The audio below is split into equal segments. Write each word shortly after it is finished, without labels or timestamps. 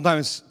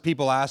Sometimes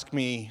people ask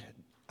me,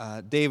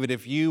 David,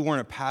 if you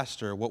weren't a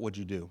pastor, what would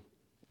you do?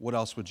 What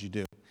else would you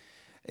do?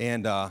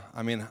 And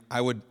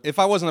if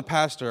I wasn't a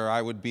pastor,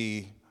 I would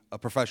be a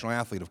professional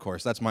athlete, of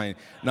course. That's my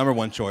number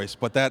one choice,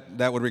 but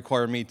that would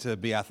require me to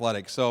be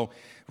athletic. So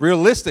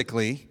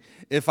realistically,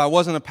 if I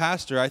wasn't a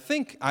pastor,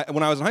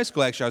 when I was in high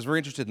school, actually, I was very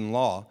interested in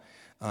law.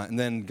 And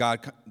then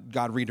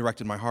God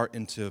redirected my heart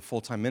into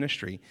full-time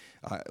ministry,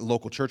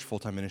 local church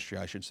full-time ministry,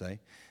 I should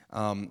say.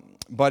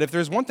 But if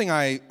there's one thing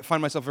I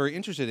find myself very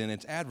interested in,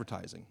 it's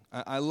advertising.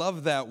 I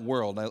love that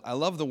world. I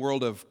love the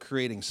world of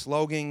creating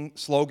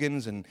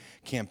slogans and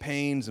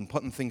campaigns and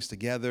putting things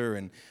together,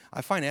 and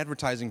I find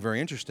advertising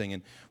very interesting.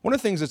 And one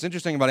of the things that's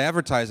interesting about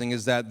advertising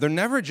is that they're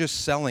never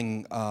just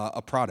selling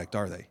a product,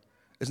 are they?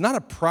 It's not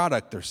a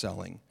product they're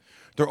selling.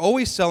 They're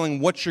always selling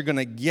what you're going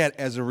to get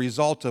as a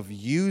result of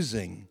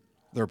using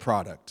their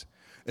product.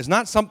 It's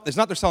not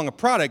they're selling a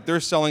product, they're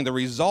selling the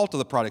result of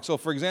the product. So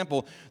for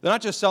example, they're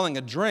not just selling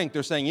a drink,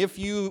 they're saying if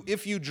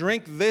you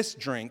drink this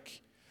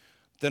drink,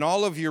 then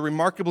all of your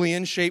remarkably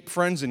in shape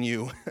friends and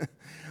you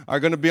are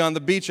going to be on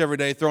the beach every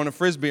day throwing a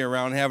frisbee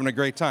around and having a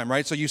great time,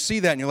 right? So you see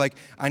that and you're like,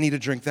 I need to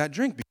drink that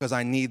drink because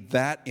I need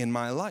that in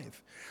my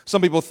life.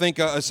 Some people think,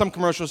 some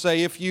commercials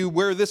say, if you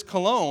wear this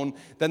cologne,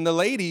 then the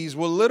ladies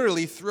will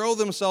literally throw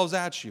themselves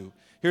at you.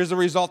 Here's the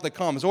result that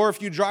comes. Or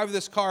if you drive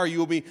this car, you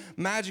will be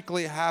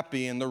magically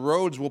happy and the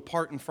roads will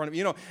part in front of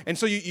you. And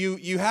so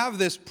you have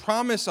this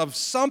promise of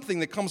something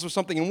that comes with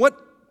something. And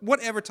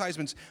what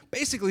advertisement's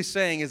basically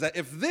saying is that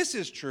if this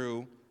is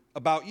true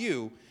about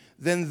you,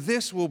 then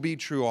this will be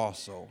true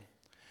also.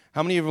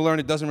 How many of you have learned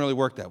it doesn't really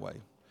work that way?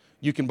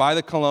 You can buy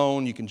the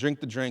cologne, you can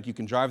drink the drink, you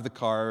can drive the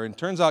car, and it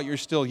turns out you're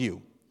still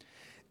you.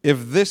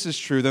 If this is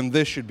true, then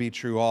this should be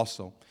true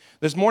also.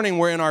 This morning,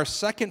 we're in our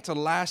second to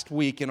last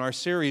week in our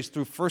series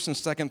through 1st and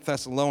 2nd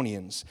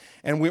Thessalonians.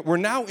 And we're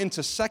now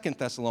into 2nd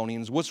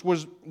Thessalonians, which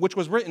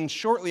was written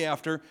shortly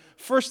after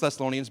 1st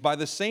Thessalonians by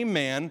the same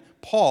man,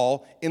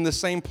 Paul, in the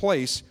same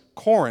place,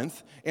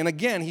 Corinth. And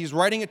again, he's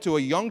writing it to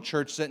a young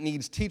church that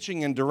needs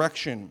teaching and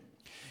direction.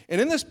 And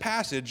in this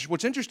passage,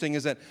 what's interesting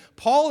is that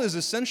Paul is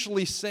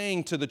essentially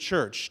saying to the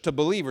church, to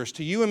believers,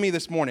 to you and me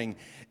this morning,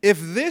 if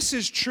this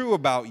is true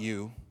about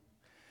you,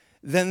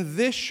 then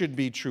this should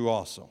be true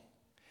also.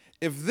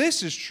 If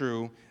this is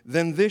true,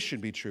 then this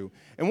should be true.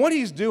 And what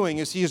he's doing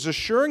is he is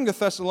assuring the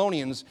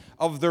Thessalonians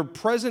of their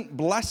present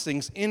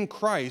blessings in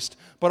Christ,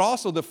 but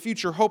also the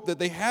future hope that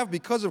they have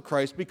because of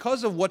Christ,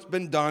 because of what's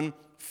been done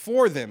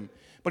for them.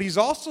 But he's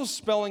also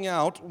spelling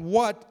out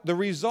what the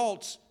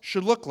results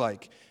should look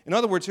like. In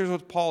other words, here's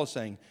what Paul is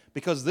saying.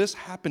 Because this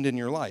happened in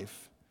your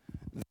life,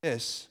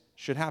 this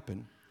should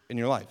happen in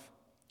your life.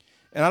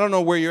 And I don't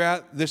know where you're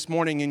at this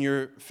morning in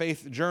your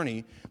faith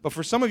journey, but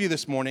for some of you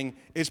this morning,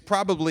 it's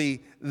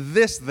probably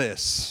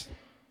this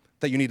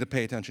that you need to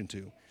pay attention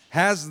to.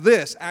 Has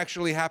this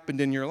actually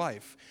happened in your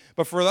life?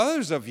 But for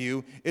others of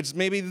you, it's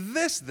maybe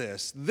this.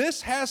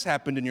 This has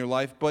happened in your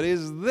life, but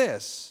is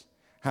this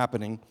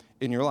happening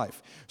in your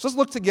life? So let's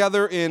look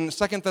together in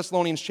 2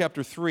 Thessalonians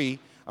chapter 3.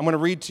 I'm going to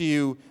read to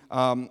you,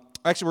 we're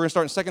going to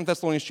start in 2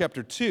 Thessalonians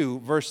chapter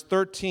 2, verse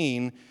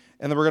 13,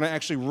 and then we're going to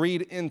actually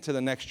read into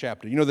the next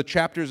chapter. You know, the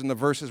chapters and the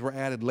verses were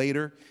added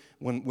later.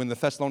 When the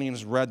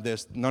Thessalonians read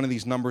this, none of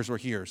these numbers were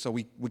here. So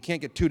we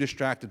can't get too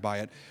distracted by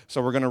it.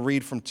 So we're going to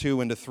read from 2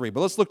 into 3.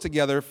 But let's look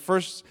together.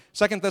 2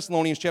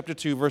 Thessalonians chapter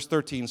 2, verse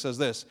 13 says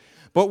this.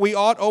 But we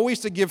ought always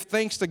to give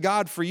thanks to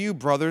God for you,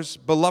 brothers,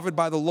 beloved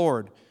by the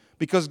Lord,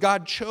 because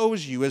God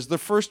chose you as the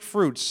first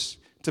fruits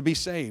to be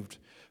saved,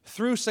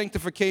 through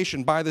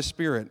sanctification by the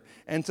Spirit,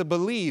 and to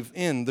believe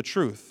in the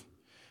truth.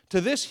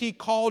 To this he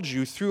called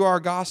you through our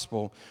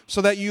gospel,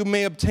 so that you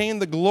may obtain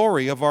the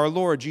glory of our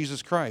Lord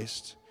Jesus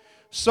Christ.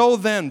 So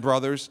then,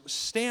 brothers,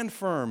 stand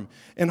firm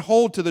and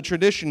hold to the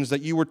traditions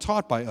that you were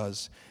taught by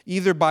us,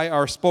 either by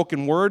our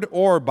spoken word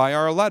or by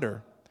our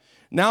letter.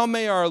 Now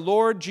may our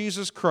Lord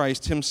Jesus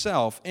Christ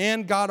himself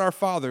and God our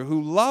Father,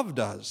 who loved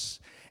us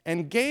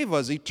and gave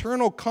us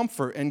eternal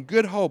comfort and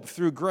good hope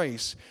through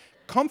grace,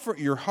 comfort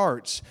your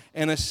hearts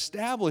and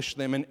establish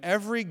them in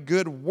every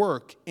good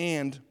work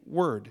and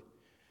word.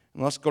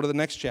 And let's go to the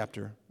next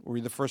chapter. We'll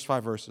read the first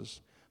 5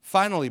 verses.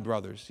 Finally,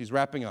 brothers, he's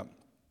wrapping up.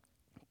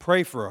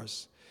 Pray for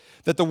us,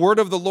 that the word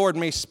of the Lord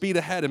may speed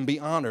ahead and be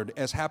honored,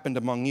 as happened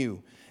among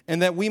you, and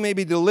that we may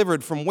be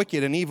delivered from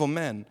wicked and evil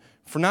men.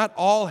 For not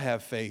all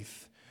have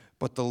faith,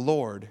 but the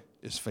Lord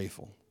is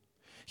faithful.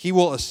 He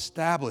will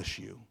establish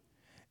you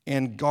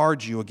and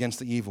guard you against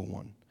the evil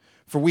one.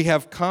 For we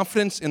have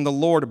confidence in the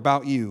Lord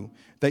about you,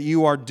 that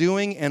you are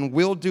doing and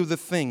will do the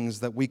things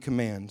that we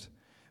command.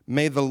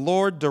 May the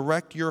Lord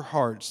direct your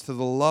hearts to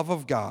the love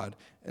of God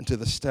and to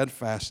the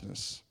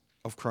steadfastness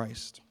of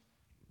Christ.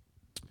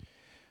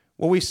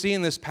 What we see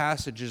in this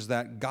passage is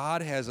that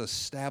God has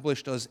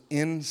established us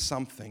in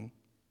something,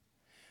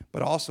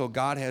 but also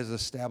God has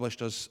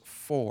established us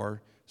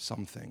for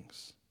some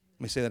things.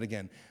 Let me say that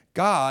again.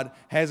 God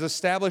has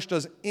established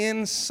us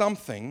in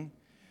something,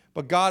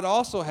 But God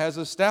also has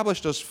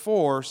established us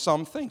for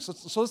some things.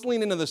 So let's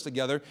lean into this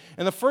together.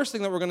 And the first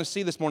thing that we're going to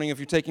see this morning, if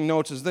you're taking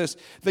notes, is this: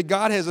 that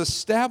God has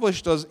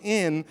established us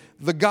in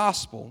the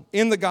gospel.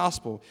 In the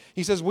gospel.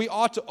 He says we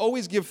ought to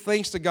always give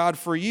thanks to God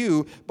for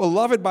you,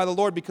 beloved by the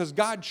Lord, because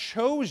God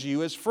chose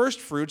you as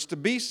first fruits to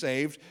be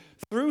saved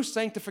through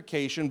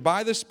sanctification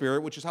by the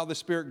Spirit, which is how the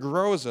Spirit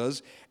grows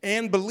us,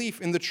 and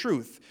belief in the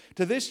truth.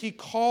 To this He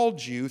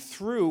called you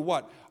through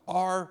what?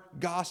 Our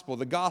gospel,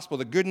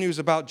 the good news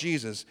about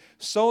Jesus,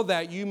 so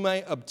that you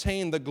may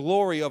obtain the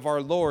glory of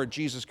our Lord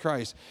Jesus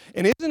Christ.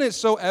 And isn't it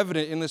so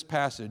evident in this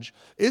passage?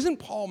 Isn't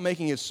Paul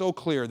making it so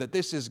clear that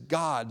this is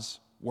God's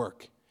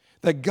work?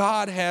 That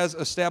God has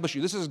established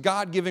you. This is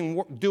God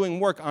doing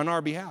work on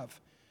our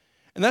behalf.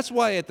 And that's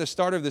why at the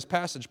start of this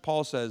passage,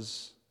 Paul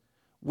says,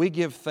 we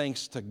give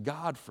thanks to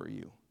God for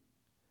you.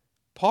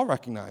 Paul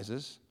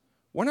recognizes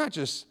we're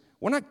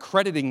not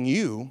crediting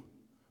you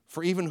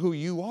for even who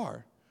you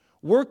are.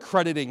 We're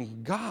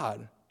crediting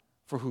God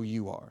for who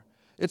you are.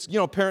 It's,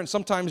 parents,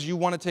 sometimes you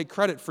want to take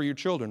credit for your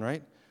children,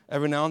 right?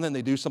 Every now and then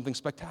they do something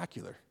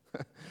spectacular.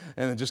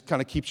 And it just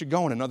kind of keeps you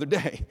going another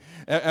day.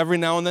 Every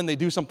now and then they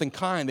do something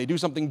kind, they do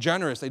something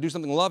generous, they do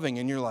something loving,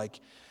 and you're like,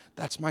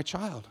 that's my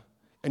child.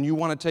 And you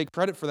want to take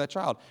credit for that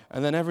child.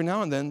 And then every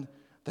now and then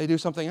they do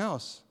something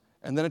else.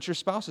 And then it's your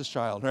spouse's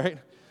child, right?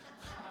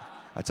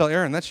 I tell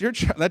Aaron, that's your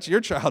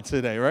child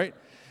today, right?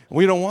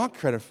 We don't want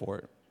credit for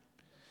it.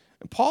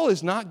 And Paul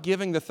is not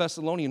giving the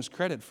Thessalonians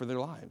credit for their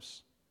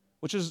lives,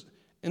 which is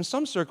in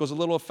some circles a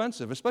little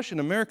offensive, especially in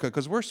America,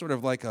 because we're sort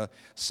of like a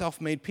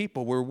self-made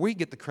people where we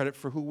get the credit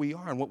for who we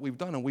are and what we've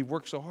done, and we've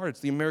worked so hard.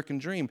 It's the American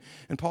dream.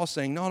 And Paul's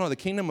saying, no, the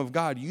kingdom of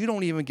God, you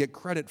don't even get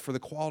credit for the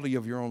quality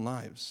of your own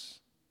lives.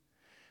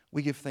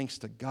 We give thanks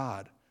to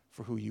God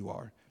for who you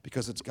are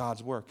because it's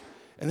God's work.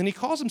 And then he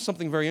calls them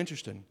something very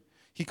interesting.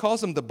 He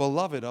calls them the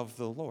beloved of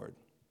the Lord.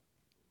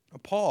 Now,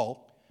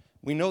 Paul,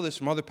 we know this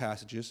from other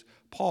passages,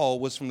 Paul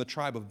was from the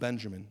tribe of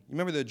Benjamin. You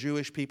remember the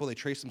Jewish people? They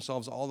traced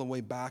themselves all the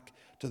way back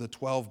to the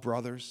 12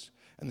 brothers,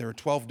 and there were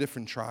 12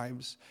 different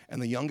tribes,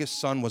 and the youngest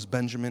son was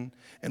Benjamin,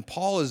 and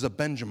Paul is a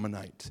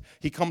Benjaminite.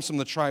 He comes from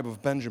the tribe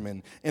of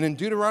Benjamin. And in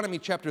Deuteronomy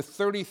chapter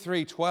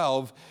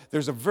 33:12,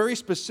 there's a very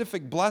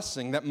specific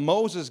blessing that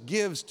Moses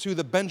gives to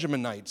the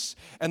Benjaminites.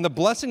 And the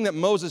blessing that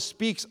Moses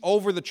speaks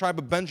over the tribe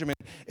of Benjamin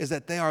is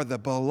that they are the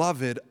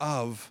beloved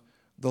of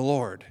the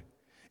Lord.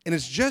 And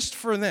it's just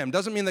for them.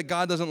 Doesn't mean that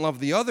God doesn't love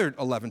the other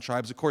 11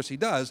 tribes. Of course he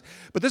does.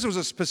 But this was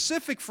a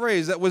specific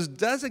phrase that was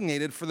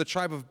designated for the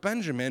tribe of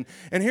Benjamin.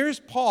 And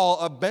here's Paul,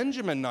 a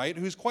Benjaminite,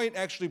 who's quite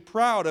actually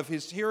proud of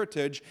his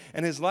heritage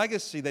and his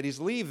legacy that he's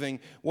leaving,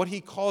 what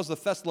he calls the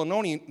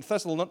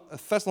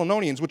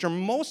Thessalonians, which are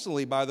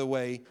mostly, by the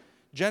way,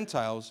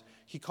 Gentiles.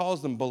 He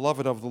calls them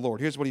beloved of the Lord.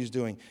 Here's what he's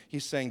doing.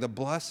 He's saying, the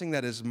blessing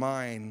that is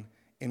mine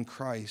in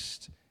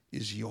Christ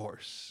is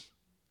yours.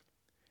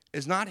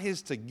 It's not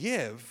his to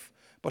give,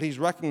 but he's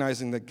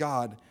recognizing that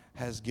God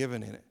has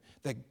given in it,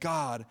 that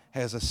God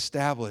has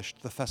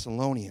established the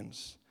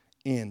Thessalonians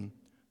in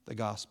the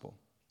gospel.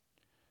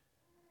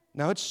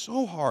 Now, it's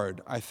so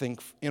hard, I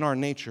think, in our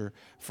nature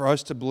for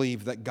us to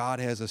believe that God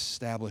has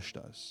established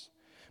us.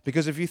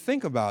 Because if you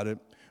think about it,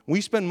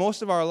 we spend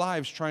most of our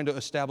lives trying to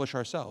establish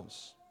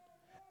ourselves.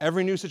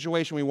 Every new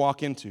situation we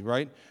walk into,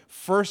 right?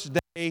 First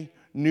day,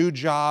 new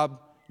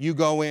job, you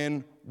go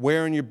in,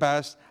 wearing your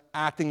best,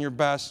 acting your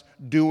best,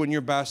 doing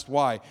your best.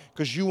 Why?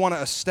 Because you want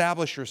to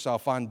establish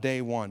yourself on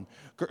day one.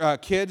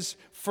 Kids,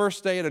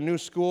 first day at a new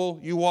school,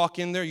 you walk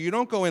in there, you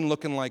don't go in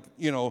looking like,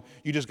 you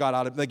just got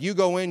out of, like you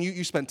go in,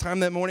 you spent time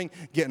that morning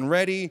getting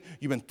ready,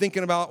 you've been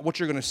thinking about what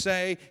you're going to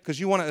say, because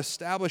you want to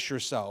establish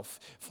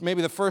yourself.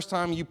 Maybe the first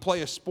time you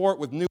play a sport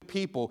with new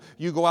people,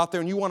 you go out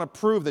there and you want to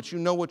prove that you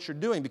know what you're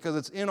doing, because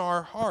it's in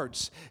our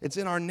hearts, it's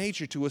in our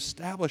nature to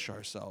establish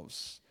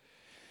ourselves.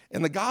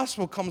 And the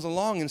gospel comes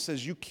along and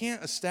says you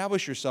can't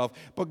establish yourself,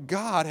 but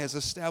God has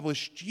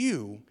established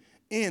you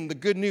in the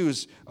good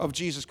news of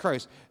Jesus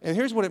Christ. And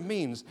here's what it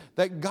means,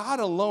 that God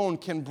alone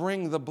can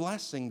bring the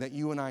blessing that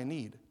you and I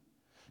need.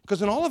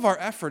 Because in all of our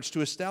efforts to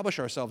establish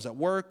ourselves at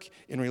work,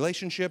 in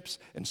relationships,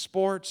 in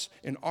sports,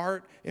 in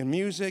art, in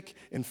music,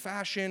 in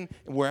fashion,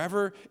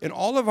 wherever, in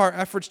all of our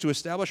efforts to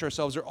establish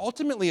ourselves are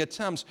ultimately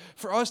attempts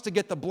for us to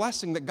get the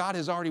blessing that God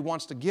has already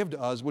wants to give to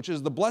us, which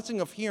is the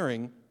blessing of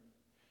hearing,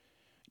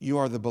 you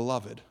are the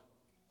beloved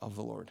of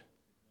the Lord.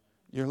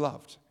 You're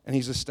loved, and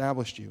he's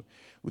established you.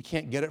 We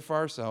can't get it for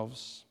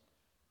ourselves.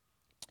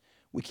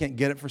 We can't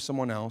get it for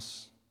someone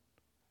else.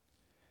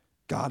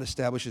 God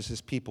establishes his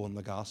people in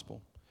the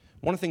gospel.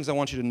 One of the things I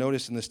want you to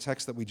notice in this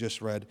text that we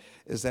just read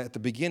is that at the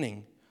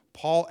beginning,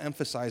 Paul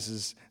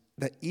emphasizes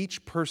that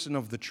each person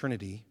of the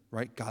Trinity,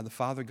 right, God the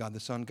Father, God the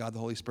Son, God the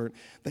Holy Spirit,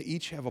 they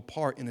each have a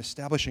part in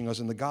establishing us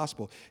in the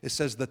gospel. It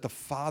says that the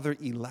Father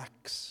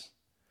elects.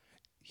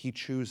 He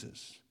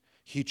chooses.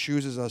 He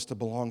chooses us to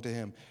belong to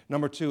him.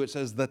 Number 2, it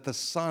says that the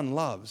Son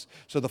loves.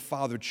 So the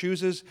Father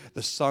chooses,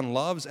 the Son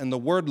loves, and the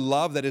word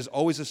love that is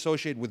always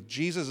associated with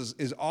Jesus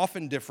is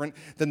often different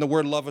than the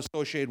word love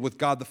associated with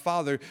God the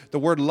Father. The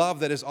word love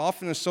that is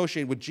often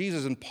associated with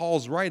Jesus in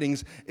Paul's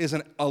writings is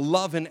a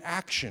love in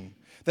action.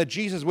 That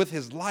Jesus, with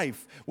his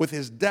life, with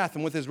his death,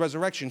 and with his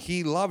resurrection,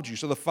 he loved you.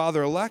 So the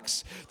Father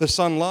elects, the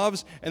Son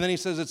loves, and then he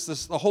says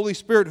it's the Holy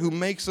Spirit who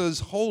makes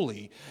us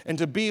holy. And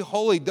to be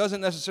holy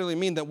doesn't necessarily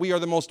mean that we are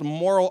the most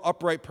moral,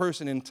 upright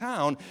person in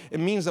town. It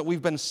means that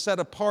we've been set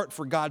apart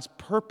for God's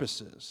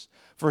purposes,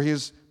 for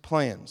his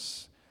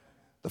plans.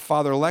 The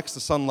Father elects,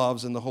 the Son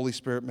loves, and the Holy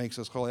Spirit makes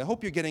us holy. I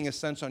hope you're getting a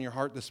sense on your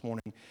heart this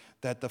morning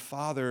that the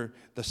Father,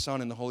 the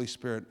Son, and the Holy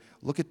Spirit,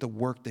 look at the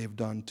work they've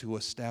done to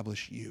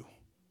establish you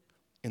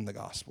in the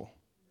gospel.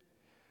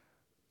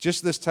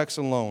 Just this text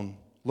alone,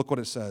 look what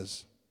it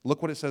says.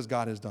 Look what it says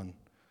God has done.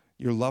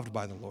 You're loved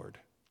by the Lord.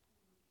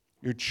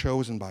 You're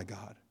chosen by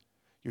God.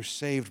 You're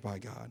saved by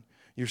God.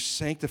 You're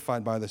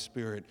sanctified by the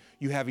Spirit.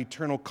 You have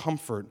eternal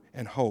comfort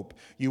and hope.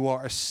 You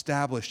are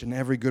established in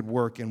every good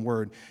work and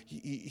word.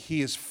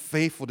 He is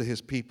faithful to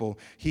his people.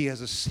 He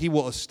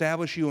will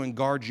establish you and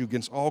guard you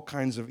against all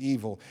kinds of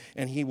evil.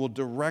 And he will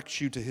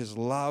direct you to his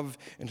love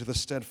and to the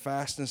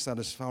steadfastness that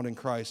is found in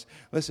Christ.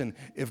 Listen,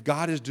 if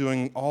God is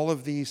doing all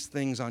of these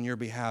things on your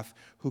behalf,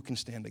 who can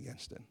stand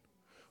against it?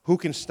 Who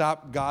can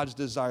stop God's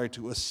desire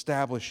to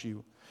establish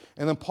you?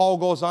 And then Paul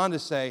goes on to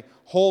say,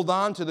 hold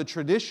on to the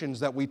traditions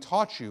that we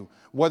taught you,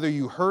 whether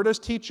you heard us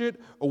teach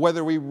it or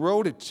whether we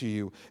wrote it to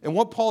you. And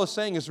what Paul is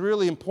saying is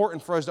really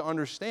important for us to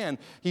understand.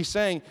 He's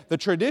saying the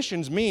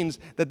traditions means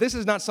that this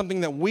is not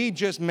something that we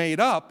just made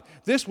up.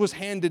 This was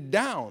handed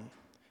down.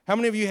 How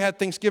many of you had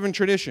Thanksgiving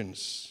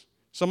traditions?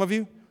 Some of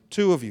you?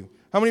 2 of you.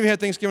 How many of you had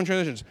Thanksgiving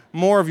traditions?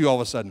 More of you all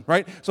of a sudden,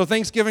 right? So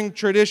Thanksgiving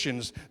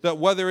traditions, that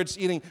whether it's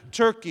eating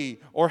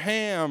turkey or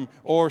ham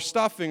or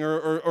stuffing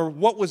or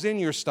what was in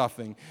your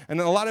stuffing.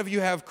 And a lot of you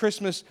have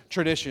Christmas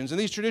traditions, and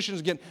these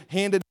traditions get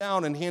handed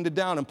down and handed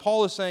down. And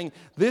Paul is saying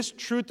this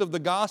truth of the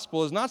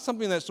gospel is not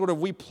something that sort of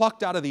we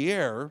plucked out of the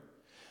air,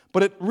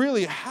 but it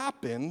really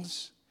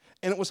happens,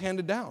 and it was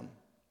handed down.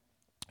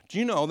 Do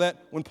you know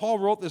that when Paul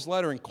wrote this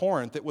letter in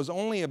Corinth, it was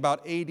only about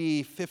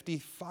AD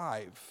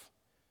 55.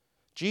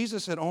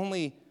 Jesus had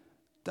only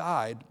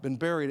died, been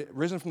buried,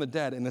 risen from the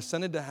dead, and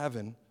ascended to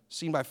heaven,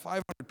 seen by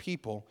 500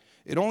 people.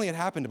 It only had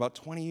happened about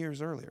 20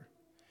 years earlier.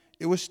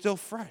 It was still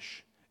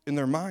fresh in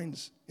their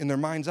minds, in their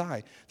mind's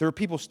eye. There were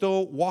people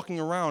still walking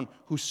around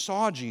who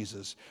saw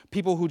Jesus.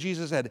 People who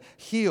Jesus had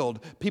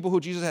healed. People who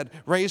Jesus had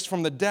raised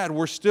from the dead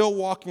were still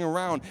walking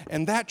around.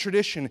 And that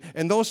tradition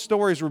and those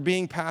stories were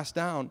being passed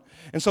down.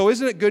 And so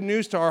isn't it good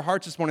news to our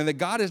hearts this morning that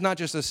God has not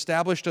just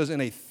established us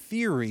in a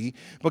theory,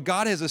 but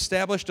God has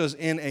established us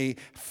in a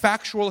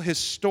factual,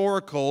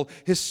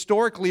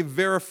 historically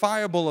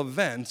verifiable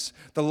events,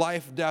 the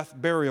life, death,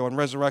 burial, and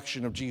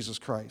resurrection of Jesus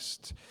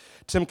Christ.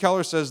 Tim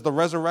Keller says the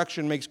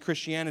resurrection makes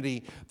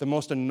Christianity the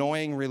most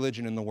annoying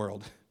religion in the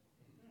world.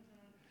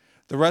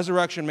 The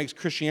resurrection makes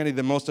Christianity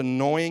the most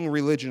annoying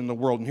religion in the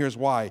world, and here's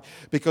why.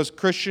 Because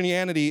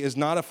Christianity is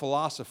not a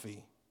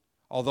philosophy,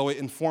 although it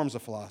informs a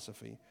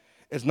philosophy.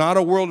 It's not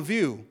a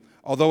worldview,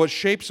 although it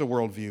shapes a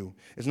worldview.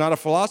 It's not a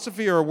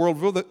philosophy or a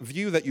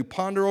worldview that you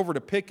ponder over to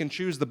pick and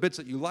choose the bits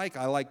that you like.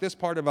 I like this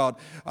part about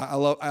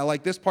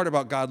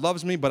God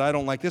loves me, but I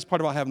don't like this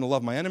part about having to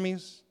love my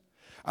enemies.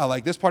 I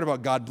like this part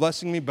about God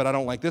blessing me, but I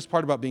don't like this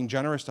part about being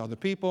generous to other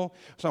people.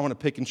 So I want to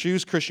pick and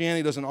choose.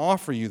 Christianity doesn't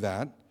offer you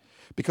that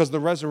because the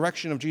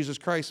resurrection of Jesus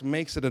Christ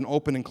makes it an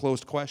open and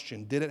closed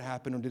question. Did it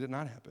happen or did it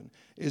not happen?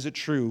 Is it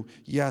true?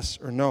 Yes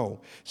or no?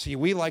 See,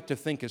 we like to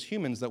think as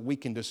humans that we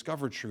can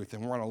discover truth,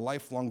 and we're on a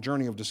lifelong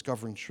journey of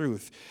discovering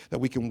truth, that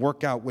we can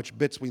work out which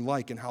bits we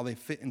like and how they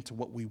fit into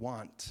what we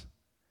want.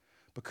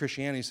 But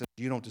Christianity says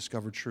you don't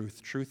discover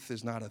truth. Truth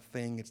is not a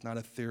thing. It's not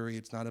a theory.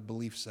 It's not a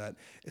belief set.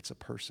 It's a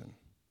person.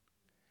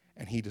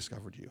 And he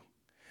discovered you,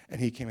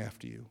 and he came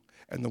after you.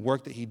 And the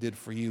work that he did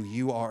for you,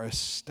 you are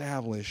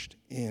established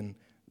in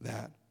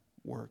that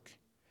work.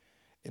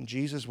 And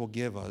Jesus will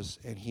give us,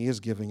 and he is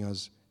giving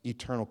us,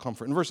 eternal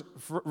comfort. In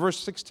verse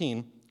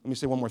 16, let me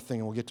say one more thing,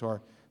 and we'll get to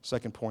our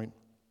second point.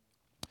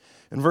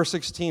 In verse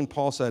 16,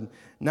 Paul said,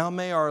 "Now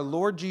may our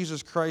Lord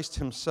Jesus Christ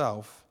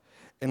himself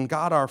and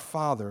God our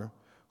Father,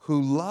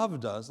 who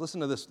loved us," listen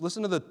to this,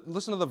 listen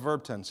to the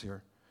verb tense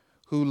here,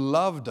 "who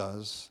loved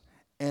us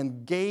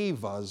and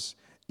gave us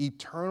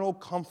eternal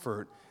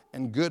comfort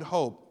and good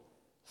hope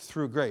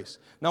through grace."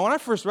 Now, when I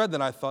first read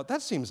that, I thought,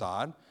 that seems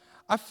odd.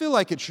 I feel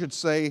like it should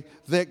say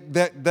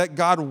that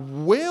God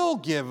will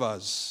give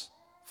us,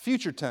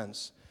 future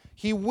tense.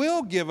 He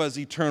will give us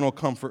eternal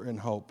comfort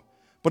and hope.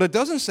 But it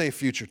doesn't say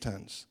future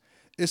tense.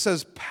 It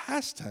says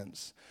past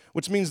tense,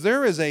 which means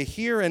there is a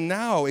here and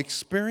now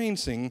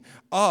experiencing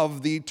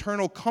of the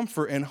eternal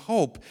comfort and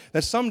hope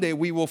that someday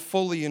we will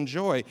fully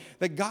enjoy.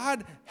 That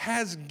God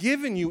has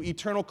given you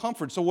eternal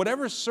comfort. So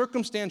whatever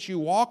circumstance you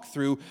walk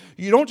through,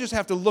 you don't just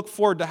have to look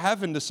forward to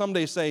heaven to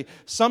someday say,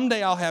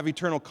 someday I'll have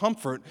eternal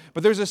comfort.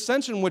 But there's a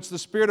sense in which the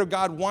Spirit of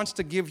God wants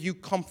to give you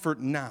comfort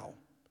now.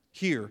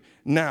 here,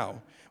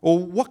 now. Well,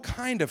 what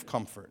kind of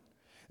comfort?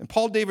 And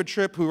Paul David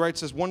Tripp, who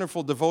writes this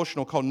wonderful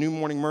devotional called New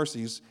Morning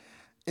Mercies,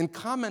 in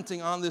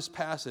commenting on this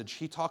passage,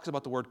 he talks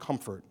about the word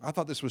comfort. I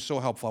thought this was so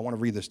helpful. I want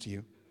to read this to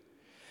you.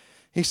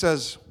 He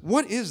says,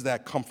 what is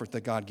that comfort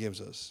that God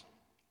gives us?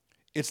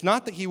 It's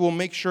not that he will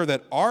make sure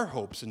that our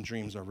hopes and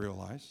dreams are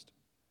realized.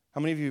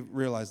 How many of you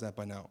realize that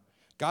by now?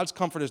 God's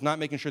comfort is not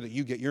making sure that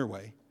you get your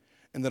way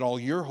and that all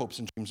your hopes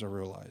and dreams are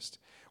realized,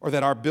 or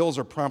that our bills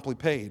are promptly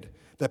paid,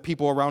 that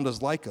people around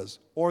us like us,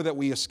 or that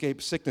we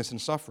escape sickness and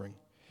suffering.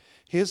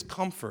 His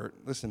comfort,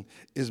 listen,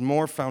 is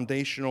more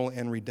foundational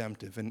and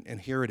redemptive,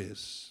 and here it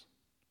is.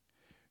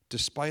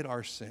 Despite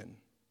our sin,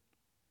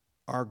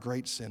 our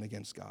great sin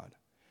against God,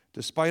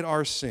 despite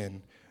our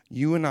sin,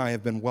 you and I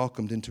have been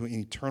welcomed into an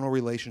eternal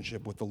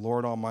relationship with the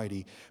Lord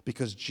Almighty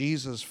because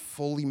Jesus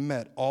fully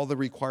met all the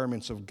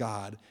requirements of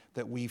God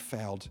that we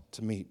failed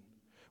to meet.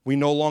 We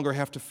no longer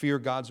have to fear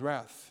God's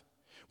wrath.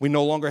 We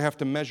no longer have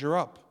to measure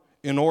up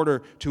in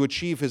order to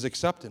achieve his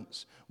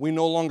acceptance. We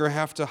no longer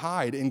have to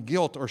hide in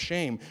guilt or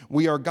shame.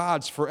 We are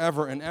God's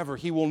forever and ever.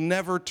 He will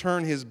never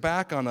turn his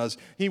back on us.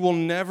 He will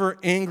never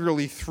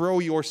angrily throw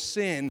your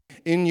sin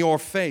in your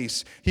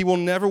face. He will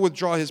never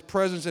withdraw his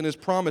presence and his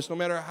promise, no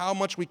matter how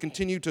much we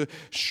continue to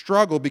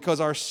struggle, because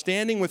our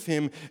standing with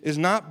him is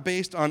not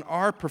based on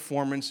our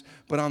performance,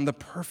 but on the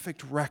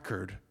perfect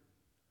record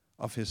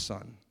of his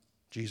Son,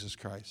 Jesus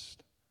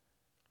Christ.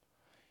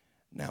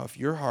 Now, if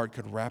your heart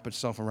could wrap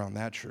itself around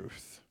that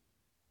truth,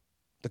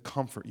 the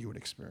comfort you would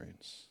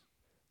experience,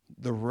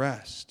 the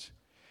rest,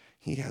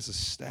 he has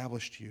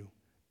established you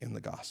in the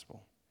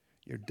gospel.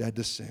 You're dead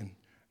to sin.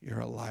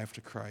 You're alive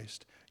to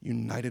Christ,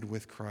 united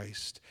with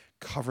Christ,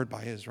 covered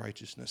by his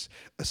righteousness,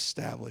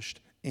 established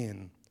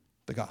in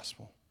the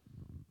gospel.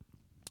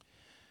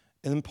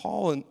 And then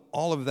Paul, in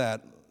all of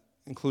that,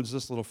 includes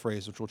this little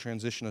phrase, which will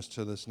transition us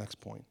to this next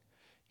point.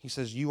 He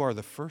says, you are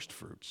the first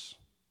fruits.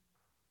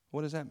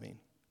 What does that mean?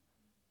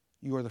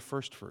 You are the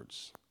first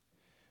fruits.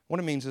 What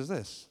it means is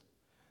this.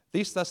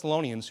 These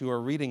Thessalonians who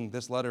are reading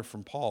this letter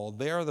from Paul,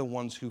 they are the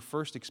ones who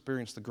first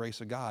experienced the grace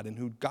of God and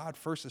who God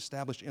first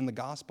established in the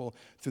gospel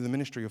through the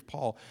ministry of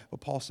Paul.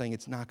 But Paul's saying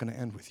it's not going to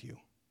end with you.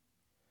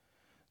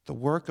 The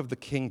work of the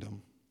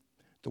kingdom,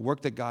 the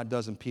work that God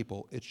does in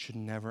people, it should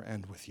never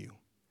end with you.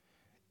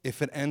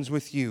 If it ends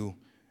with you,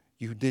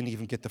 you didn't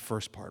even get the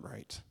first part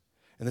right.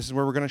 And this is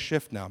where we're going to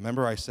shift now.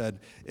 Remember I said,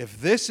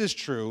 if this is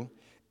true,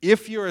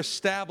 if you're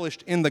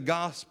established in the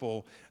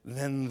gospel,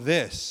 then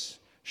this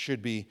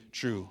should be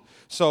true.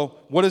 So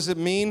what does it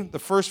mean? The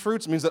first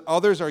fruits means that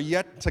others are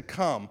yet to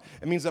come.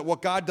 It means that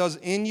what God does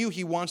in you,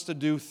 he wants to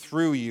do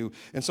through you.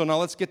 And so now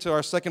let's get to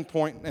our second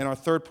point and our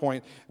third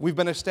point. We've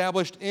been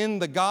established in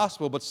the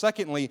gospel, but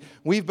secondly,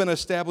 we've been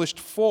established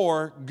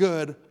for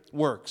good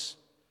works.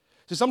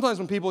 See, sometimes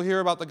when people hear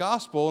about the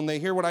gospel and they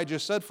hear what I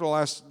just said for the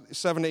last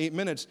 7 to 8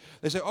 minutes,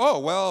 they say, oh,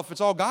 well, if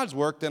it's all God's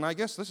work, then I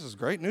guess this is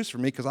great news for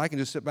me because I can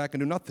just sit back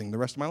and do nothing the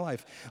rest of my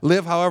life.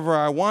 Live however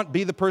I want,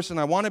 be the person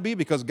I want to be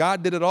because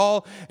God did it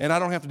all and I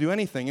don't have to do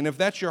anything. And if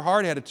that's your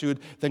heart attitude,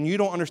 then you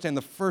don't understand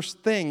the first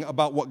thing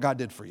about what God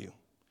did for you.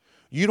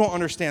 You don't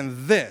understand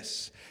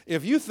this.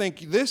 If you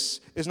think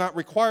this is not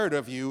required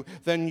of you,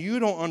 then you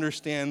don't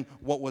understand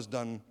what was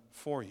done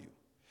for you.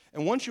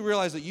 And once you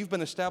realize that you've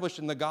been established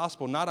in the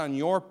gospel, not on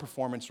your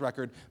performance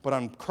record, but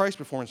on Christ's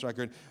performance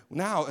record,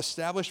 now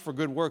established for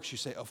good works, you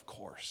say, of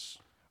course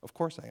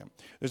I am.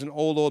 There's an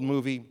old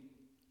movie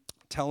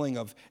telling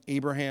of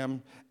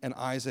Abraham and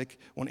Isaac,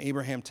 when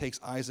Abraham takes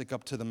Isaac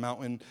up to the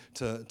mountain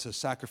to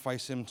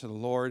sacrifice him to the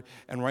Lord,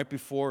 and right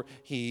before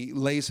he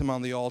lays him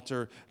on the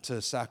altar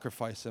to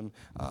sacrifice him,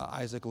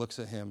 Isaac looks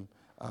at him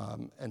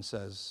and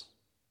says,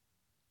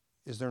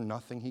 is there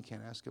nothing he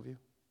can't ask of you?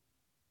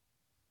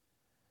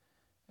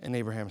 And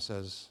Abraham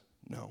says,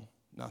 no,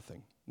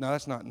 nothing. Now,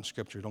 that's not in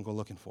Scripture. Don't go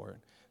looking for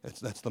it.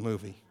 That's the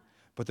movie.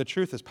 But the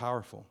truth is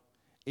powerful.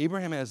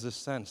 Abraham has this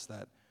sense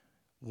that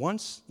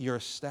once you're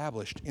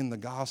established in the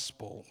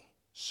gospel,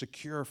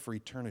 secure for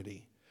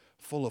eternity,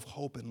 full of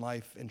hope and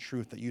life and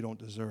truth that you don't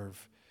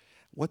deserve,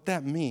 what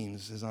that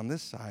means is on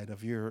this side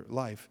of your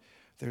life,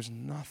 there's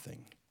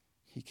nothing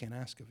he can't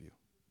ask of you.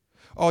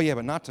 Oh, yeah,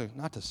 but not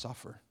to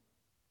suffer,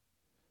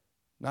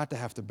 not to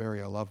have to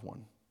bury a loved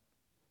one,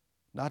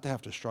 not to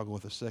have to struggle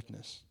with a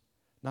sickness.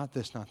 Not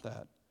this, not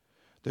that.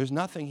 There's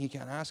nothing he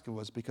can't ask of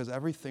us because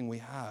everything we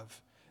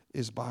have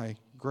is by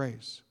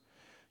grace.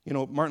 You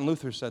know, Martin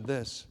Luther said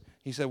this.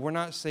 He said, we're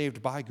not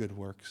saved by good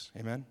works,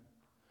 amen?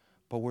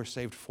 But we're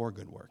saved for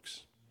good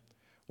works.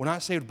 We're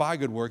not saved by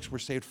good works, we're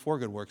saved for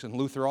good works. And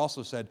Luther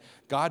also said,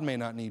 God may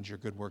not need your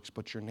good works,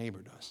 but your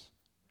neighbor does.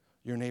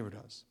 Your neighbor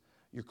does.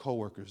 Your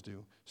coworkers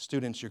do.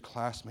 Students, your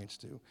classmates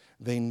do.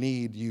 They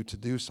need you to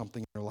do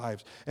something in their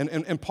lives.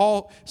 And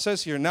Paul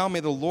says here, now may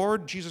the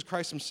Lord Jesus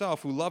Christ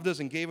himself, who loved us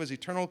and gave us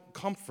eternal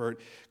comfort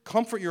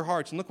your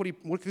hearts. And look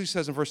what he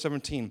says in verse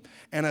 17.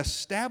 And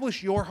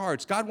establish your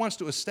hearts. God wants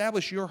to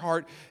establish your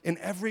heart in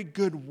every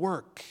good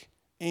work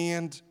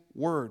and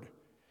word.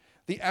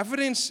 The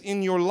evidence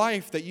in your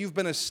life that you've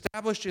been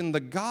established in the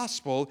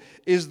gospel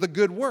is the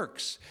good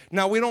works.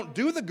 Now, we don't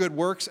do the good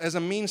works as a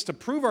means to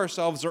prove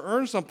ourselves or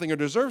earn something or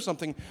deserve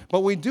something,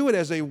 but we do it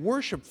as a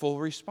worshipful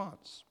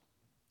response.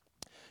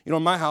 You know,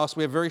 in my house,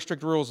 we have very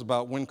strict rules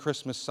about when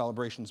Christmas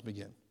celebrations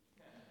begin.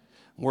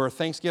 We're a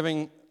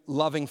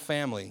Thanksgiving-loving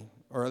family,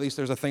 or at least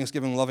there's a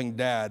Thanksgiving-loving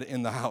dad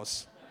in the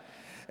house.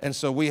 And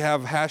so we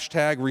have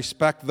hashtag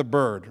respect the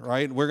bird,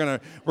 right? We're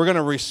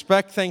gonna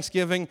respect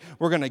Thanksgiving.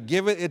 We're gonna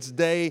give it its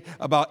day.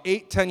 About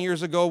 8-10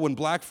 years ago, when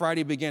Black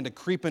Friday began to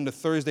creep into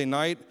Thursday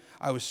night,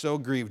 I was so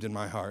grieved in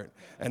my heart.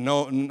 And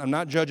no, I'm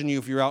not judging you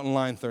if you're out in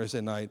line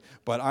Thursday night,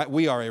 but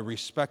we are a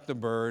respect the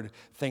bird.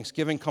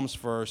 Thanksgiving comes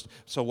first.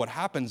 So what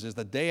happens is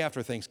the day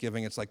after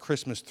Thanksgiving, it's like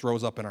Christmas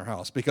throws up in our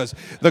house because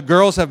the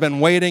girls have been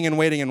waiting and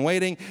waiting and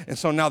waiting. And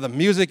so now the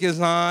music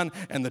is on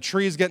and the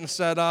tree's getting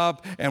set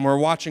up and we're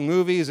watching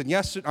movies. And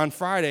yes, on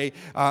Friday,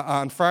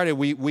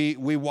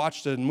 we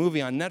watched a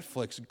movie on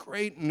Netflix, a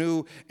great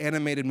new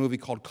animated movie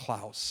called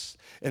Klaus.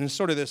 And it's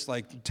sort of this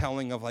like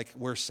telling of like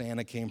where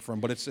Santa came from.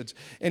 But it's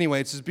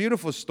this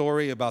beautiful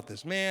story about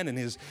this man and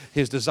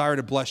his desire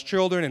to bless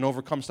children and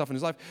overcome stuff in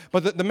his life.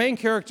 But the main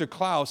character,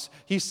 Klaus,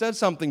 he said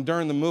something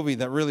during the movie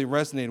that really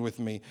resonated with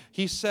me.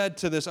 He said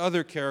to this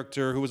other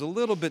character who was a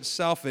little bit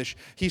selfish,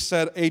 he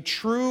said, "A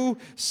true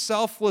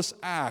selfless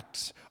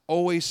act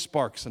always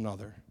sparks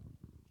another."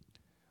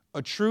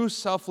 A true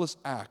selfless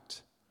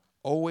act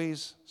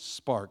always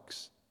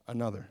sparks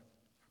another.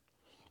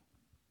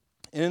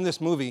 And in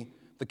this movie,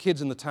 the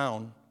kids in the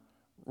town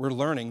were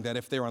learning that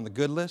if they were on the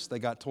good list, they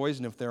got toys,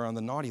 and if they were on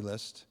the naughty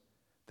list,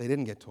 they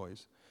didn't get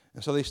toys.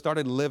 And so they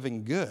started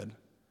living good,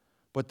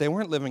 but they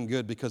weren't living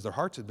good because their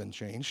hearts had been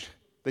changed.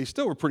 They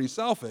still were pretty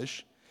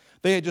selfish.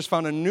 They had just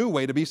found a new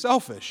way to be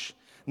selfish.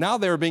 Now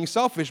they were being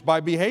selfish by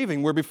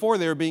behaving, where before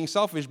they were being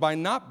selfish by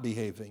not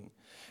behaving.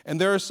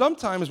 And there are some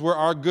times where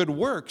our good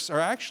works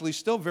are actually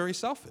still very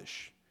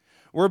selfish.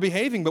 We're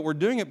behaving, but we're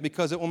doing it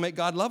because it will make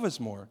God love us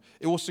more.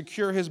 It will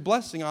secure His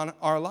blessing on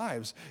our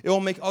lives. It will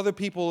make other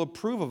people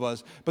approve of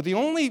us. But the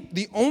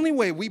only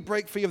way we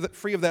break free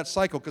of that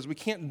cycle, because we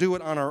can't do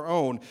it on our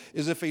own,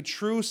 is if a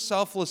true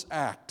selfless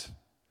act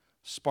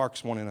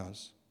sparks one in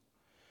us.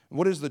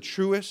 What is the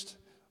truest,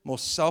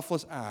 most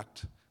selfless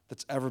act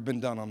that's ever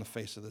been done on the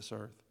face of this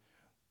earth?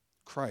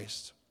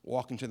 Christ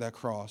walking to that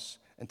cross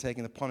and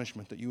taking the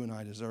punishment that you and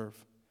I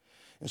deserve.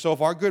 And so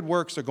if our good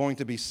works are going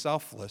to be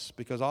selfless,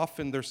 because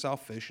often they're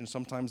selfish and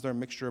sometimes they're a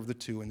mixture of the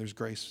two, and there's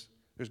grace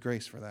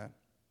for that.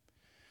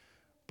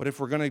 But if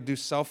we're going to do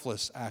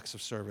selfless acts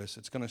of service,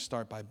 it's going to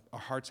start by our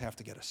hearts have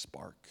to get a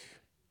spark.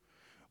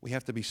 We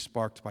have to be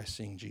sparked by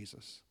seeing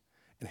Jesus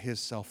and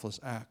His selfless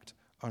act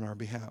on our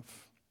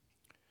behalf.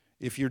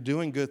 If you're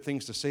doing good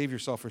things to save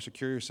yourself or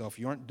secure yourself,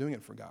 you aren't doing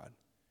it for God.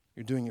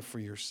 You're doing it for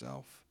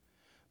yourself.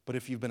 But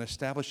if you've been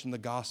established in the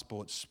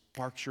gospel, it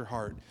sparks your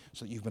heart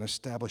so that you've been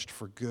established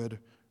for good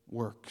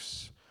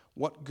works.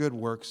 What good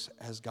works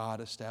has God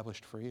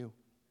established for you?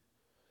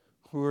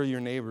 Who are your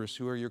neighbors?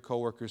 Who are your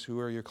coworkers? Who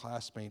are your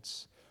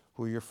classmates?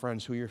 Who are your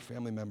friends? Who are your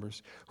family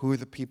members? Who are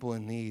the people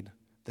in need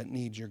that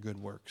need your good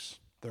works?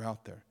 They're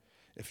out there.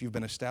 If you've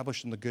been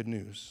established in the good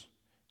news,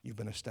 you've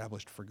been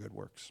established for good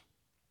works.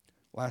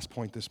 Last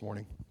point this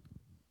morning.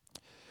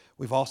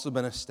 We've also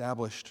been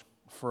established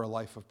for a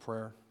life of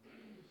prayer.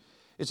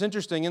 It's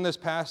interesting, in this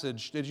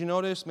passage, did you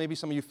notice, maybe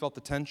some of you felt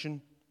the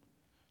tension?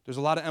 There's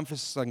a lot of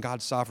emphasis on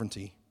God's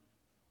sovereignty.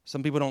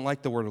 Some people don't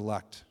like the word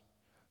elect.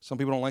 Some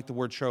people don't like the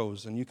word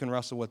chose, and you can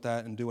wrestle with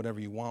that and do whatever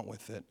you want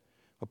with it.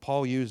 But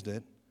Paul used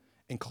it,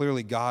 and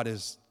clearly God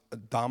is a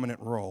dominant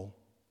role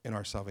in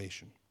our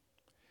salvation.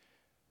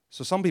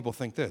 So some people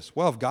think this,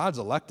 well, if God's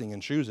electing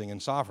and choosing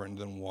and sovereign,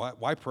 then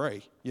why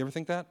pray? You ever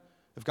think that?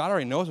 If God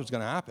already knows what's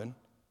going to happen,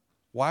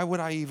 why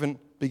would I even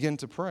begin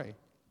to pray?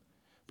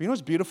 But you know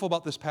what's beautiful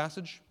about this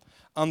passage?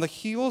 On the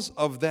heels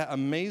of that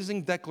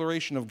amazing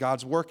declaration of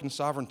God's work and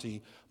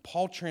sovereignty,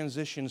 Paul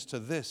transitions to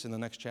this in the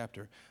next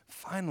chapter.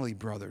 Finally,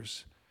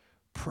 brothers,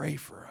 pray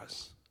for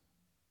us.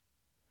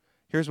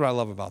 Here's what I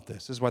love about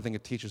this. This is what I think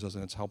it teaches us,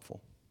 and it's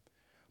helpful.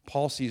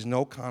 Paul sees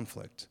no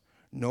conflict,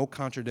 no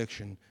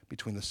contradiction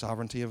between the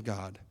sovereignty of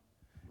God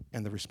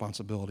and the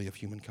responsibility of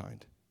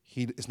humankind.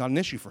 It's not an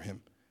issue for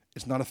him.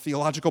 It's not a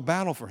theological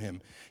battle for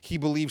him. He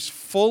believes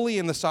fully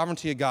in the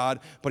sovereignty of God,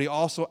 but he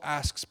also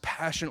asks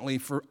passionately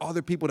for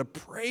other people to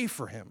pray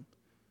for him,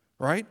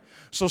 right?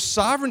 So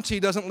sovereignty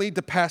doesn't lead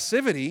to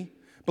passivity.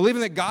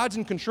 Believing that God's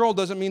in control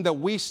doesn't mean that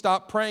we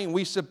stop praying.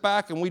 We sit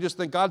back and we just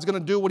think God's going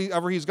to do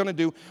whatever He's going to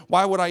do.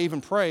 Why would I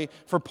even pray?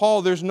 For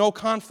Paul, there's no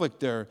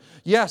conflict there.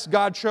 Yes,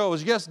 God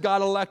chose. Yes,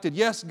 God elected.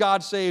 Yes,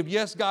 God saved.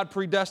 Yes, God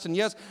predestined.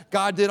 Yes,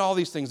 God did all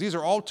these things. These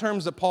are all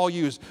terms that Paul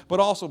used. But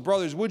also,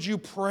 brothers, would you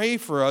pray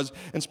for us?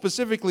 And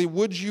specifically,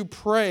 would you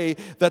pray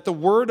that the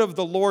word of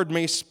the Lord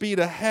may speed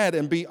ahead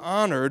and be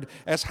honored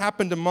as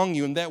happened among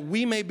you, and that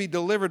we may be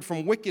delivered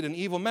from wicked and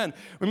evil men?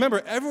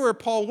 Remember, everywhere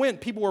Paul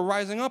went, people were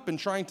rising up and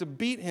trying to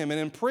beat him and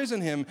imprison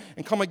him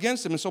and come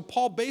against him. And so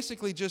Paul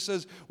basically just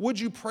says, would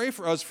you pray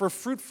for us for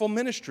fruitful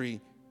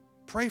ministry?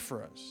 Pray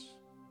for us.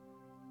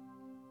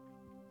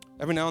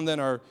 Every now and then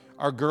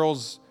our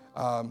girls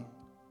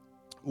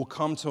will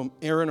come to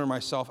Aaron or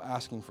myself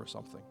asking for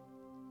something.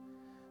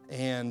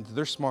 And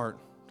they're smart.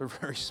 They're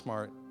very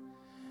smart.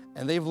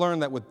 And they've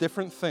learned that with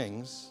different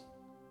things,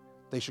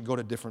 they should go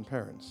to different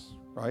parents,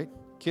 right?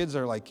 Kids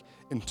are like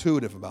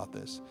intuitive about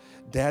this.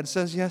 Dad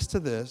says yes to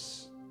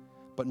this,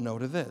 but no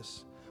to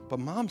this. But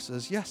mom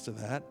says yes to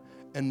that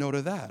and no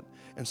to that.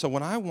 And so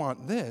when I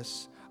want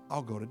this,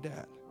 I'll go to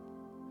dad.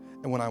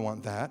 And when I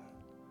want that,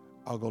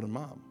 I'll go to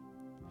mom.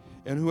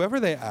 And whoever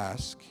they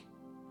ask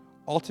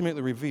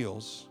ultimately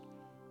reveals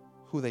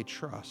who they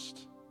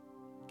trust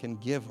can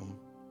give them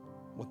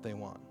what they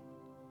want.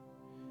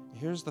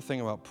 Here's the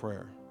thing about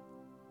prayer.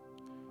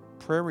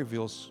 Prayer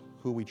reveals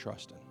who we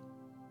trust in.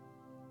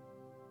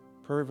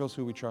 Prayer reveals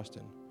who we trust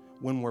in.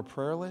 When we're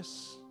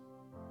prayerless,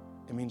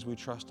 it means we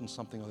trust in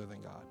something other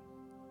than God.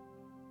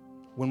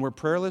 When we're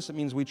prayerless, it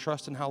means we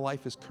trust in how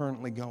life is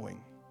currently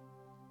going.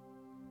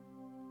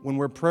 When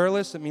we're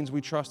prayerless, it means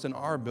we trust in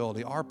our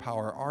ability, our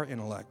power, our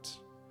intellect.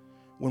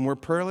 When we're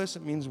prayerless,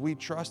 it means we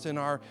trust in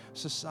our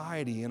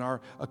society, in our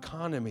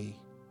economy.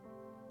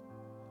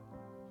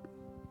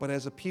 But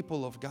as a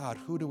people of God,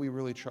 who do we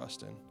really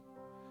trust in?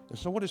 And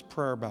so what is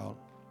prayer about?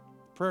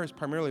 Prayer is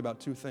primarily about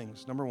two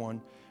things. Number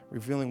one,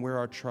 revealing where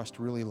our trust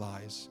really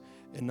lies.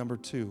 And number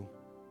two,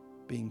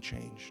 being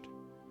changed.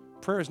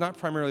 Prayer is not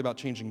primarily about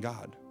changing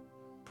God.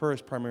 Prayer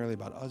is primarily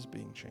about us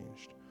being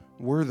changed.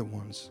 We're the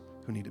ones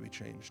who need to be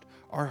changed.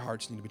 Our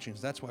hearts need to be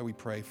changed. That's why we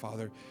pray,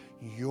 Father,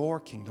 your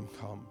kingdom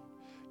come,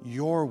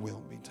 your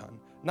will be done.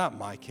 Not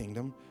my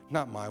kingdom,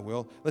 not my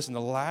will. Listen,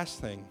 the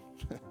last thing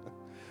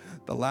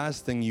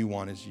you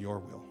want is your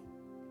will.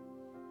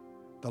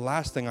 The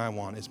last thing I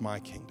want is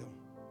my kingdom.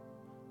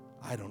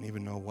 I don't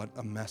even know what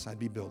a mess I'd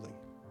be building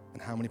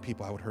and how many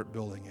people I would hurt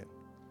building it.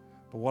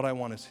 But what I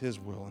want is his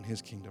will and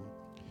his kingdom.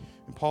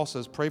 And Paul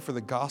says, pray for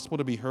the gospel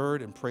to be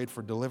heard and prayed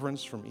for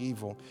deliverance from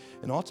evil.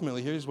 And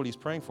ultimately, here's what he's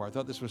praying for. I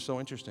thought this was so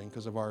interesting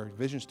because of our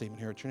vision statement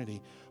here at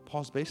Trinity.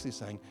 Paul's basically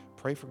saying,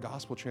 pray for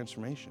gospel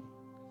transformation.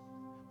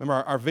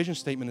 Remember, our vision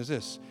statement is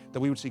this,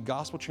 that we would see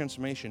gospel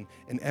transformation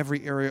in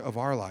every area of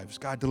our lives.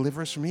 God,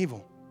 deliver us from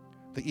evil,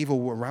 the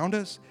evil around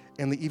us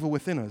and the evil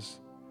within us.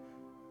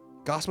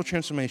 Gospel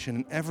transformation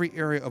in every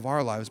area of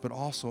our lives, but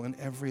also in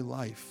every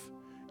life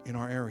in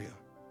our area.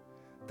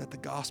 That the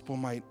gospel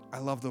might, I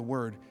love the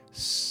word,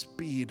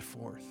 speed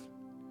forth.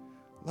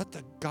 Let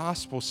the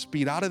gospel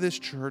speed out of this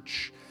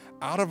church,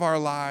 out of our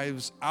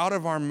lives, out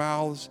of our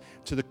mouths,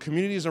 to the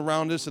communities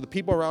around us, to the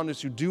people around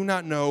us who do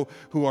not know,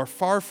 who are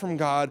far from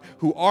God,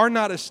 who are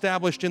not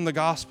established in the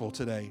gospel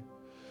today.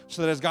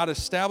 So that as God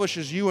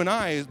establishes you and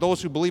I,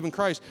 those who believe in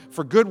Christ,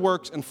 for good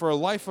works and for a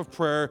life of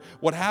prayer,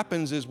 what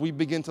happens is we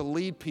begin to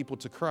lead people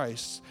to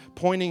Christ,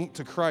 pointing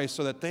to Christ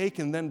so that they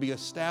can then be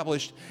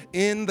established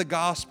in the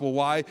gospel.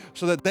 Why?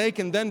 So that they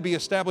can then be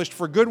established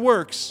for good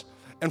works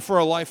and for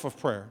a life of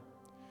prayer.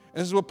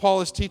 And this is what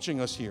Paul is teaching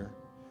us here.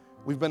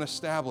 We've been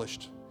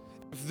established.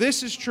 If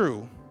this is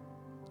true,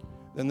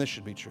 then this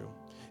should be true.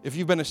 If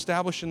you've been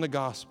established in the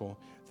gospel,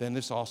 then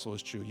this also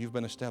is true. You've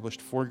been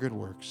established for good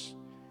works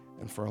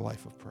and for a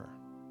life of prayer.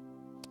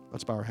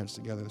 Let's bow our heads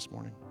together this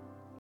morning.